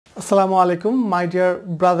Assalamu alaikum, my dear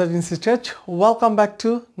brothers and sisters. Welcome back to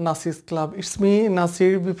Nasirs Club. It's me,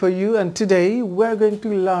 Nasir, before you, and today we're going to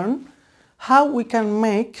learn how we can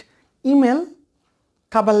make email,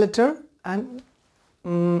 cover letter, and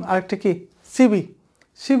আরেকটা কি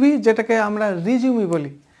CV যেটাকে আমরা resume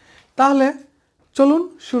বলি। তাহলে চলুন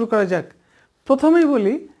শুরু করা যাক। প্রথমেই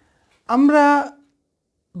বলি, আমরা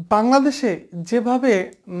বাংলাদেশে যেভাবে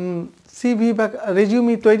CV বা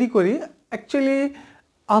রিজিউমি তৈরি করি, অ্যাকচুয়ালি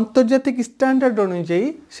আন্তর্জাতিক স্ট্যান্ডার্ড অনুযায়ী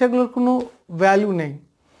সেগুলোর কোনো ভ্যালু নেই।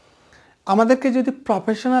 আমাদেরকে যদি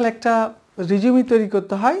প্রফেশনাল একটা রিজিউমি তৈরি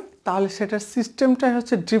করতে হয়, তাহলে সেটার সিস্টেমটাই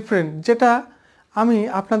হচ্ছে ডিফারেন্ট, যেটা আমি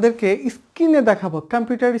আপনাদেরকে স্ক্রিনে দেখাবো।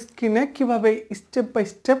 কম্পিউটার স্ক্রিনে কিভাবে step by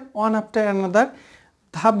step one after another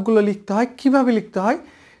ধাপগুলো লিখতে হয়, কিভাবে লিখতে হয়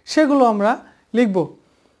সেগুলো আমরা লিখব।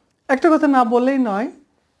 একটা কথা না বললেই নয়,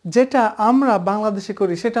 যেটা আমরা বাংলাদেশে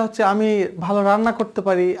করি সেটা হচ্ছে আমি ভালো রান্না করতে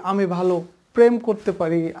পারি, আমি ভালো প্রেম করতে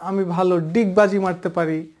পারি, আমি ভালো ডিগবাজি মারতে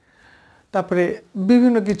পারি, তারপরে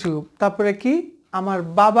বিভিন্ন কিছু, তারপরে কি আমার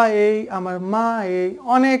বাবা এই, আমার মা এই,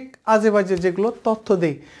 অনেক আজে বাজে যেগুলো তথ্য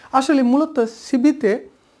দেই। আসলে মূলত সিভিতে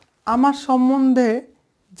আমার সম্বন্ধে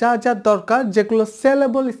যা যা দরকার, যেগুলো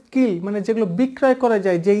সেলেবল স্কিল, মানে যেগুলো বিক্রয় করা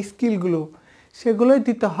যায়, যেই স্কিলগুলো, সেগুলোই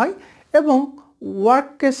দিতে হয়। এবং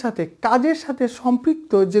ওয়ার্কের সাথে, কাজের সাথে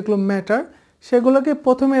সম্পৃক্ত যেগুলো ম্যাটার, সেগুলোকে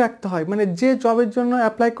প্রথমে রাখতে হয়। মানে যে জবের জন্য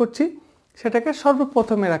অ্যাপ্লাই করছি সেটাকে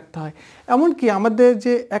সর্বপ্রথমে রাখতে হয়। এমনকি আমাদের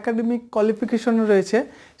যে একাডেমিক কোয়ালিফিকেশন রয়েছে,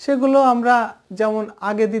 সেগুলো আমরা যেমন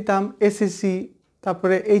আগে দিতাম এসএসসি,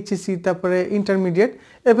 তারপরে এইচএসসি, তারপরে ইন্টারমিডিয়েট,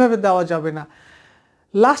 এভাবে দেওয়া যাবে না।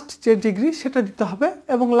 লাস্ট যে ডিগ্রি সেটা দিতে হবে,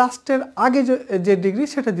 এবং লাস্টের আগে যে ডিগ্রি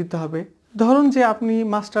সেটা দিতে হবে। ধরুন যে আপনি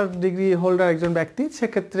মাস্টার ডিগ্রি হোল্ডার একজন ব্যক্তি,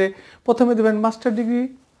 সেক্ষেত্রে প্রথমে দেবেন মাস্টার ডিগ্রি,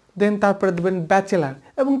 দেন তারপরে দেবেন ব্যাচেলার,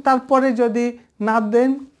 এবং তারপরে যদি না দেন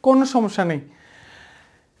কোনো সমস্যা নেই।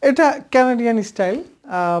 এটা ক্যানাডিয়ান স্টাইল,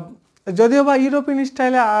 যদিও বা ইউরোপিয়ান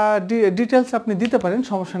স্টাইলে ডিটেলস আপনি দিতে পারেন,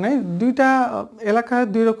 সমস্যা নেই। দুইটা এলাকায়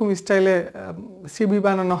দুই রকম স্টাইলে সিভি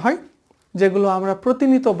বানানো হয়, যেগুলো আমরা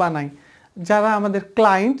প্রতিনিয়ত বানাই। যারা আমাদের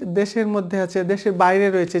ক্লায়েন্ট দেশের মধ্যে আছে, দেশের বাইরে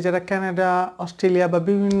রয়েছে, যারা কানাডা, অস্ট্রেলিয়া বা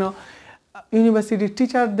বিভিন্ন ইউনিভার্সিটির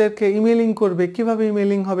টিচারদেরকে ইমেলিং করবে, কিভাবে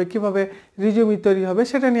ইমেলিং হবে, কিভাবে রিজিউমি তৈরি হবে,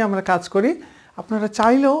 সেটা নিয়ে আমরা কাজ করি। আপনারা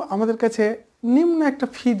চাইলেও আমাদের কাছে নিম্ন একটা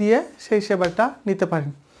ফি দিয়ে সেই সেবাটা নিতে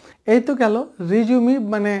পারেন। এই তো গেল রিজিউমি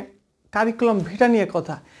মানে কারিকুলাম ভিটা নিয়ে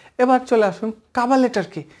কথা। এবার চলে আসুন কাভার লেটার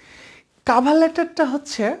কি। কাভার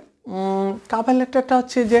লেটারটা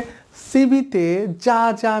হচ্ছে যে সিভিতে যা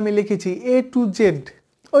যা আমি লিখেছি A to Z।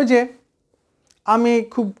 ওই যে আমি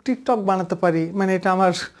খুব টিকটক বানাতে পারি, মানে এটা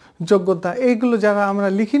আমার যোগ্যতা, এইগুলো যারা আমরা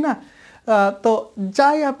লিখি না, তো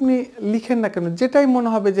যাই আপনি লিখেন না কেন, যেটাই মনে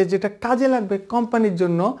হবে যে যেটা কাজে লাগবে কোম্পানির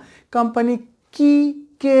জন্য, কোম্পানি কি,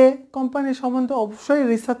 কে, কোম্পানির সম্বন্ধে অবশ্যই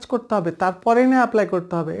রিসার্চ করতে হবে, তারপরে না অ্যাপ্লাই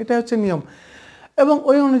করতে হবে, এটা হচ্ছে নিয়ম। এবং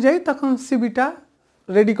ওই অনুযায়ী তখন সিভিটা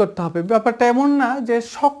রেডি করতে হবে। ব্যাপারটা এমন না যে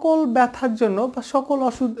সকল ব্যথার জন্য বা সকল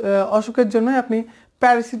অসুখের জন্যই আপনি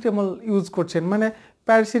প্যারাসিটামল ইউজ করছেন, মানে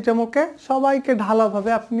প্যারাসিটামলকে সবাইকে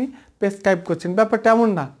ঢালাভাবে আপনি প্রেসক্রাইব করছেন, ব্যাপারটা এমন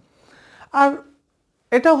না। আর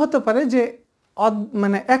এটাও হতে পারে যে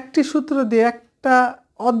মানে একটি সূত্র দিয়ে একটা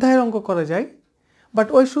অধ্যায়ের অঙ্ক করা যায়, বাট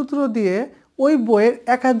ওই সূত্র দিয়ে ওই বইয়ের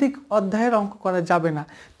একাধিক অধ্যায়ের অঙ্ক করা যাবে না।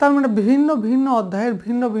 তার মানে ভিন্ন ভিন্ন অধ্যায়ের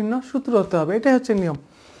ভিন্ন ভিন্ন সূত্র হতে হবে, এটাই হচ্ছে নিয়ম।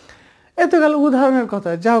 এতে গেল উদাহরণের কথা।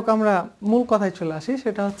 যাই হোক, আমরা মূল কথায় চলে আসি।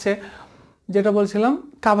 সেটা হচ্ছে যেটা বলছিলাম,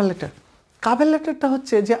 কাভার লেটার। কাভার লেটারটা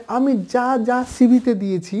হচ্ছে যে আমি যা যা সিভিতে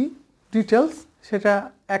দিয়েছি ডিটেলস, সেটা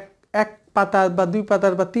এক পাতার বা 2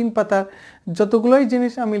 পাতার বা 3 পাতার যতগুলোই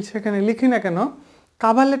জিনিস আমি সেখানে লিখি না কেন,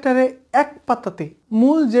 কাভার লেটারে এক পাতাতে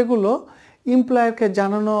মূল যেগুলো এমপ্লয়ারকে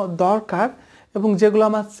জানানো দরকার এবং যেগুলো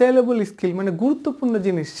আমার সেলেবল স্কিল, মানে গুরুত্বপূর্ণ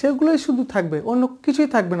জিনিস, সেগুলোই শুধু থাকবে, অন্য কিছুই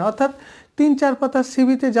থাকবে না। অর্থাৎ 3-4 পাতার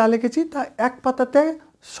সিভিতে যা লিখেছি তা এক পাতাতে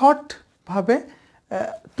শর্টভাবে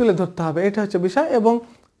তুলে ধরতে হবে, এটা হচ্ছে বিষয়, এবং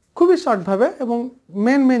খুবই শর্টভাবে, এবং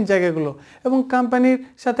মেন জায়গাগুলো, এবং কোম্পানির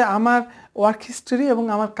সাথে আমার ওয়ার্ক হিস্ট্রি এবং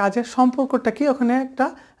আমার কাজের সম্পর্কটা কি, ওখানে একটা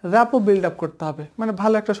র্যাপো বিল্ড আপ করতে হবে, মানে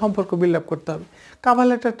ভালো একটা সম্পর্ক বিল্ড আপ করতে হবে। কাভার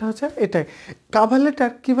লেটারটা হচ্ছে এটাই। কাভার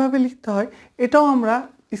লেটার কীভাবে লিখতে হয় এটাও আমরা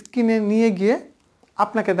স্ক্রিনে নিয়ে গিয়ে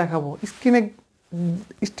আপনাকে দেখাবো, স্ক্রিনে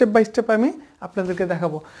স্টেপ বাই স্টেপ আমি আপনাদেরকে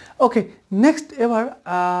দেখাবো। ওকে, নেক্সট এবার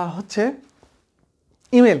হচ্ছে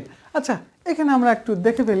ইমেল। আচ্ছা, এখানে আমরা একটু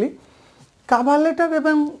দেখে ফেলি, কাভার লেটার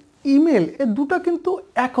এবং ইমেল এ দুটো কিন্তু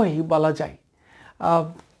একই বলা যায়।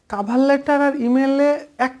 কাভার লেটার আর ইমেলে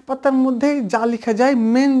এক পাতার মধ্যেই যা লেখা যায়,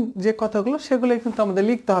 মেন যে কথাগুলো, সেগুলোই কিন্তু আমাদের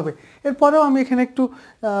লিখতে হবে। এরপরেও আমি এখানে একটু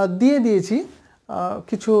দিয়েছি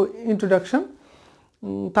কিছু ইন্ট্রোডাকশন।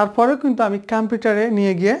 তারপরেও কিন্তু আমি কম্পিউটারে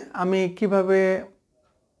নিয়ে গিয়ে আমি কিভাবে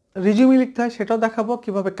রিজিউমি লিখতে হয় সেটাও দেখাবো,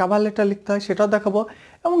 কিভাবে কভার লেটার লিখতে হয় সেটাও দেখাবো,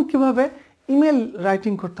 এবং কিভাবে ইমেল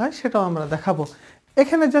রাইটিং করতে হয় সেটাও আমরা দেখাবো।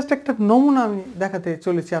 এখানে জাস্ট একটা নমুনা আমি দেখাতে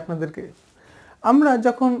চলেছি আপনাদেরকে। আমরা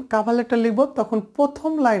যখন কভার লেটার লিখব তখন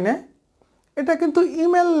প্রথম লাইনে, এটা কিন্তু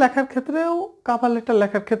ইমেল লেখার ক্ষেত্রেও কভার লেটার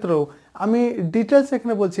লেখার ক্ষেত্রেও, আমি ডিটেলস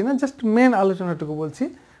এখানে বলছি না, জাস্ট মেন আলোচনাটুকু বলছি।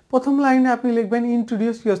 প্রথম লাইনে আপনি লিখবেন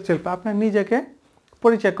ইন্ট্রোডিউস ইয়োরসেলফ, আপনার নিজেকে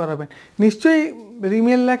পরিচয় করাবেন। নিশ্চয়ই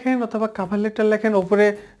ইমেল লেখেন অথবা কভার লেটার লেখেন, ওপরে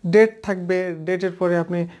ডেট থাকবে, ডেটের পরে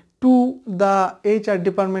আপনি টু দ্য HR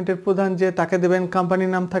ডিপার্টমেন্টের প্রধান যে তাকে দেবেন,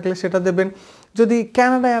 কোম্পানির নাম থাকলে সেটা দেবেন। যদি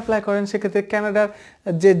কানাডায় অ্যাপ্লাই করেন সেক্ষেত্রে কানাডার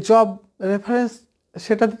যে জব রেফারেন্স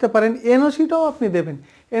সেটা দিতে পারেন। এনওসিটাও আপনি দেবেন,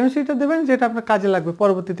 এনওসিটা দেবেন যেটা আপনার কাজে লাগবে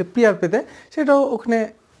পরবর্তীতে PR পেতে, সেটাও ওখানে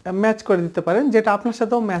ম্যাচ করে দিতে পারেন, যেটা আপনার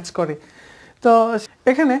সাথেও ম্যাচ করে। তো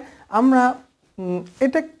এখানে আমরা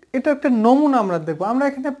এটা একটা নমুনা আমরা দেখব। আমরা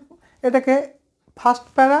এখানে এটাকে ফার্স্ট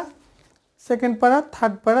প্যারা, সেকেন্ড প্যারা,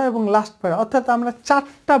 থার্ড প্যারা এবং লাস্ট প্যারা, অর্থাৎ আমরা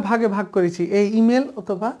 4টা ভাগে ভাগ করেছি এই ইমেল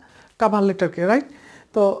অথবা কভার লেটারকে, রাইট?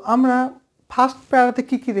 তো আমরা ফার্স্ট প্যারাতে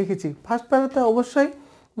কী কী রেখেছি? ফার্স্ট প্যারাতে অবশ্যই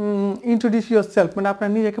ইন্ট্রোডিউস ইয়োরসেলফ, মানে আপনার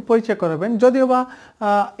নিজেকে পরিচয় করাবেন। যদিও বা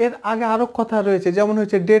এর আগে আরও কথা রয়েছে, যেমন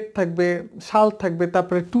হচ্ছে ডেট থাকবে, সাল থাকবে,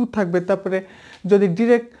 তারপরে টু থাকবে, তারপরে যদি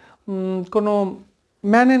ডিরেক্ট কোনো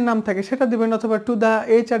ম্যানের নাম থাকে সেটা দেবেন, অথবা টু দ্য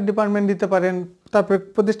HR ডিপার্টমেন্ট দিতে পারেন, তারপরে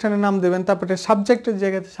প্রতিষ্ঠানের নাম দেবেন, তারপরে সাবজেক্টের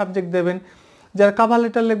জায়গাতে সাবজেক্ট দেবেন। যারা কভার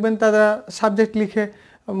লেটার লিখবেন তারা সাবজেক্ট লিখে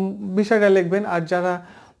বিষয়টা লিখবেন, আর যারা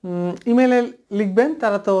ইমেলে লিখবেন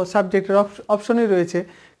তারা তো সাবজেক্টের অপশনই রয়েছে,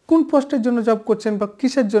 কোন পোস্টের জন্য জব করছেন বা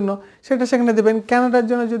কিসের জন্য সেটা সেখানে দেবেন। কানাডার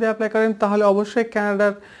জন্য যদি অ্যাপ্লাই করেন তাহলে অবশ্যই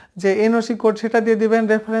কানাডার যে এনওসি কোড সেটা দিয়ে দিবেন,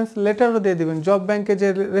 রেফারেন্স লেটারও দিয়ে দিবেন, জব ব্যাংকে যে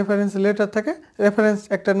রেফারেন্স লেটার থাকে, রেফারেন্স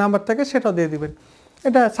একটা নাম্বার থাকে সেটাও দিয়ে দিবেন,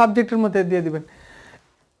 এটা সাবজেক্টের মধ্যে দিয়ে দিবেন।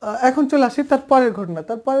 এখন চলে আসি তার পরের ঘটনা।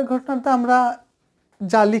 তার পরের ঘটনাটা আমরা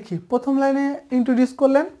যা লিখি, প্রথম লাইনে ইন্ট্রোডিউস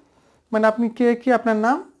করলেন, মানে আপনি কে কি আপনার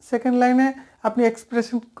নাম। সেকেন্ড লাইনে আপনি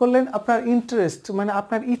এক্সপ্রেশন করলেন আপনার ইন্টারেস্ট, মানে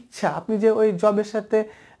আপনার ইচ্ছা, আপনি যে ওই জবের সাথে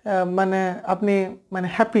মানে আপনি মানে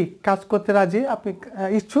হ্যাপি, কাজ করতে রাজি, আপনি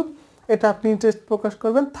ইচ্ছুক, এটা আপনি ইন্টারেস্ট প্রকাশ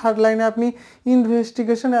করবেন। থার্ড লাইনে আপনি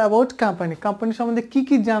ইনভেস্টিগেশন অ্যাবাউট কোম্পানি সম্বন্ধে কী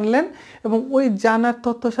কী জানলেন এবং ওই জানার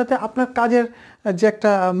তথ্যের সাথে আপনার কাজের যে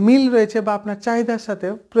একটা মিল রয়েছে বা আপনার চাহিদার সাথে,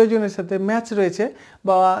 প্রয়োজনের সাথে ম্যাচ রয়েছে,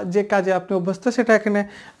 বা যে কাজে আপনি অভ্যস্ত সেটা এখানে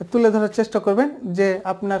তুলে ধরার চেষ্টা করবেন, যে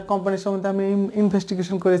আপনার কোম্পানি সম্বন্ধে আমি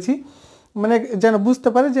ইনভেস্টিগেশন করেছি, মানে যেন বুঝতে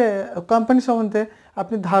পারে যে কোম্পানি সম্বন্ধে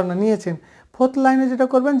আপনি ধারণা নিয়েছেন। ফোর্থ লাইনে যেটা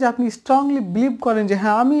করবেন যে আপনি স্ট্রংলি বিলিভ করেন যে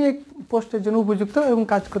হ্যাঁ আমি এই পোস্টের জন্য উপযুক্ত এবং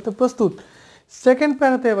কাজ করতে প্রস্তুত। সেকেন্ড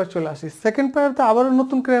প্যারাতে এবার চলে আসি। সেকেন্ড প্যারাতে আবারও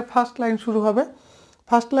নতুন করে ফার্স্ট লাইন শুরু হবে।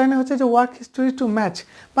 ফার্স্ট লাইনে হচ্ছে যে ওয়ার্ক হিস্টোরি টু ম্যাচ,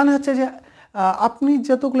 মানে হচ্ছে যে আপনি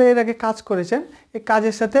যতগুলো এর আগে কাজ করেছেন এই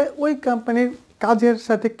কাজের সাথে ওই কোম্পানির কাজের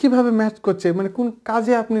সাথে কিভাবে ম্যাচ করছে, মানে কোন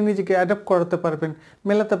কাজে আপনি নিজেকে অ্যাডাপ্ট করাতে পারবেন,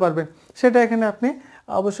 মেলাতে পারবেন, সেটা এখানে আপনি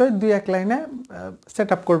অবশ্যই 2-1 লাইনে সেট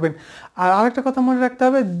আপ করবেন। আর আরেকটা কথা মনে রাখতে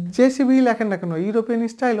হবে, যে সিভি লেখেন না কেন, ইউরোপিয়ান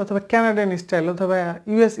স্টাইল অথবা ক্যানাডিয়ান স্টাইল অথবা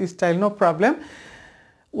US style, no problem.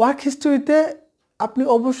 Work হিস্টোরিতে আপনি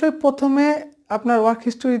অবশ্যই প্রথমে আপনার ওয়ার্ক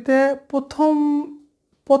হিস্টোরিতে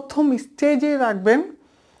প্রথম স্টেজে রাখবেন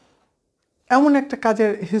এমন একটা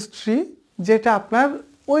কাজের হিস্ট্রি যেটা আপনার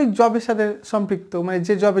ওই জবের সাথে সম্পৃক্ত, মানে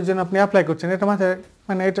যে জবের জন্য আপনি অ্যাপ্লাই করছেন, এটা মাথায়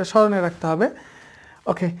মানে এটা স্মরণে রাখতে হবে।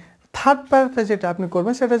 ওকে, থার্ড প্যারাতে যেটা আপনি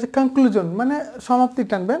করবেন সেটা হচ্ছে কনক্লুশন, মানে সমাপ্তি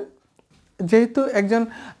টানবেন। যেহেতু একজন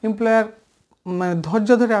এমপ্লয়ার মানে ধৈর্য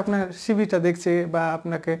ধরে আপনার সিভিটা দেখছে বা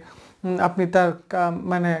আপনি তার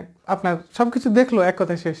মানে আপনার সব কিছু দেখলো এক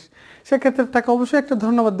কথায় শেষ, সেক্ষেত্রে তাকে অবশ্যই একটা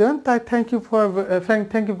ধন্যবাদ দেবেন। তাই thank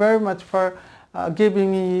you very much for giving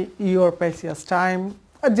me your precious time,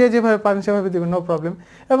 আর যেভাবে পারেন সেভাবে দেবেন, নো প্রবলেম।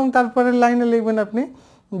 এবং তারপরে লাইনে লিখবেন আপনি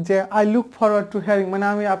যে I look forward to hearing, মানে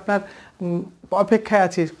আমি আপনার অপেক্ষায়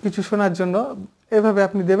আছি কিছু শোনার জন্য, এভাবে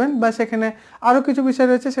আপনি দেবেন। বা সেখানে আরও কিছু বিষয়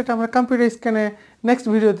রয়েছে সেটা আমরা কম্পিউটার স্ক্যানে নেক্সট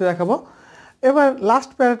ভিডিওতে দেখাবো। এবার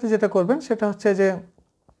লাস্ট প্যারাতে যেটা করবেন সেটা হচ্ছে যে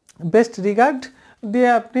বেস্ট রিগার্ড দিয়ে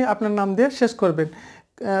আপনি আপনার নাম দিয়ে শেষ করবেন।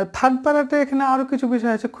 থার্ড প্যারাতে এখানে আরও কিছু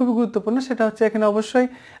বিষয় আছে খুবই গুরুত্বপূর্ণ, সেটা হচ্ছে এখানে অবশ্যই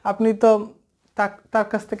আপনি তো তার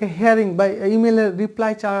কাছ থেকে হিয়ারিং বা ইমেলের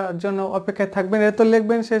রিপ্লাই চাওয়ার জন্য অপেক্ষায় থাকবেন, এত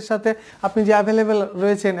লিখবেন। সেই সাথে আপনি যে অ্যাভেলেবেল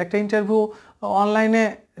রয়েছেন, একটা ইন্টারভিউ অনলাইনে,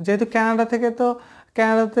 যেহেতু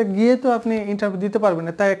কানাডাতে গিয়ে তো আপনি ইন্টারভিউ দিতে পারবেন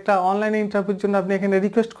না, তাই একটা অনলাইনে ইন্টারভিউর জন্য আপনি এখানে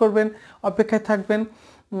রিকোয়েস্ট করবেন, অপেক্ষায় থাকবেন,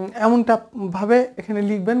 এমনটা ভাবে এখানে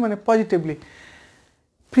লিখবেন, মানে পজিটিভলি।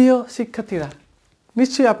 প্রিয় শিক্ষার্থীরা,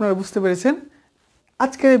 নিশ্চয়ই আপনারা বুঝতে পেরেছেন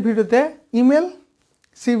আজকের ভিডিওতে email,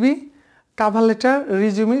 CV, cover letter,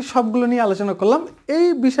 resume সবগুলো নিয়ে আলোচনা করলাম। এই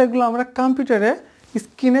বিষয়গুলো আমরা কম্পিউটারে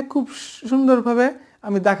স্ক্রিনে খুব সুন্দরভাবে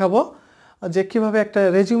আমি দেখাবো। যে কিভাবে একটা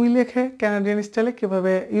রেজিউমি লেখে কানাডিয়ান স্টাইলে,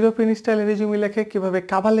 কিভাবে ইউরোপিয়ান স্টাইলে রেজিউমি লেখে, কিভাবে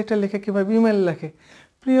কভার লেটার লেখে, কিভাবে ইমেল লেখে।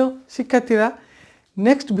 প্রিয় শিক্ষার্থীরা,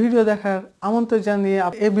 নেক্সট ভিডিও দেখার আমন্ত্রণ জানিয়ে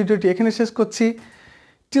এই ভিডিওটি এখানে শেষ করছি।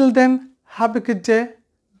 Till then, have a good day,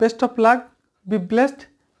 best of luck, B blessed,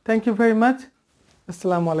 thank you very much,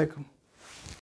 আসসালামু আলাইকুম।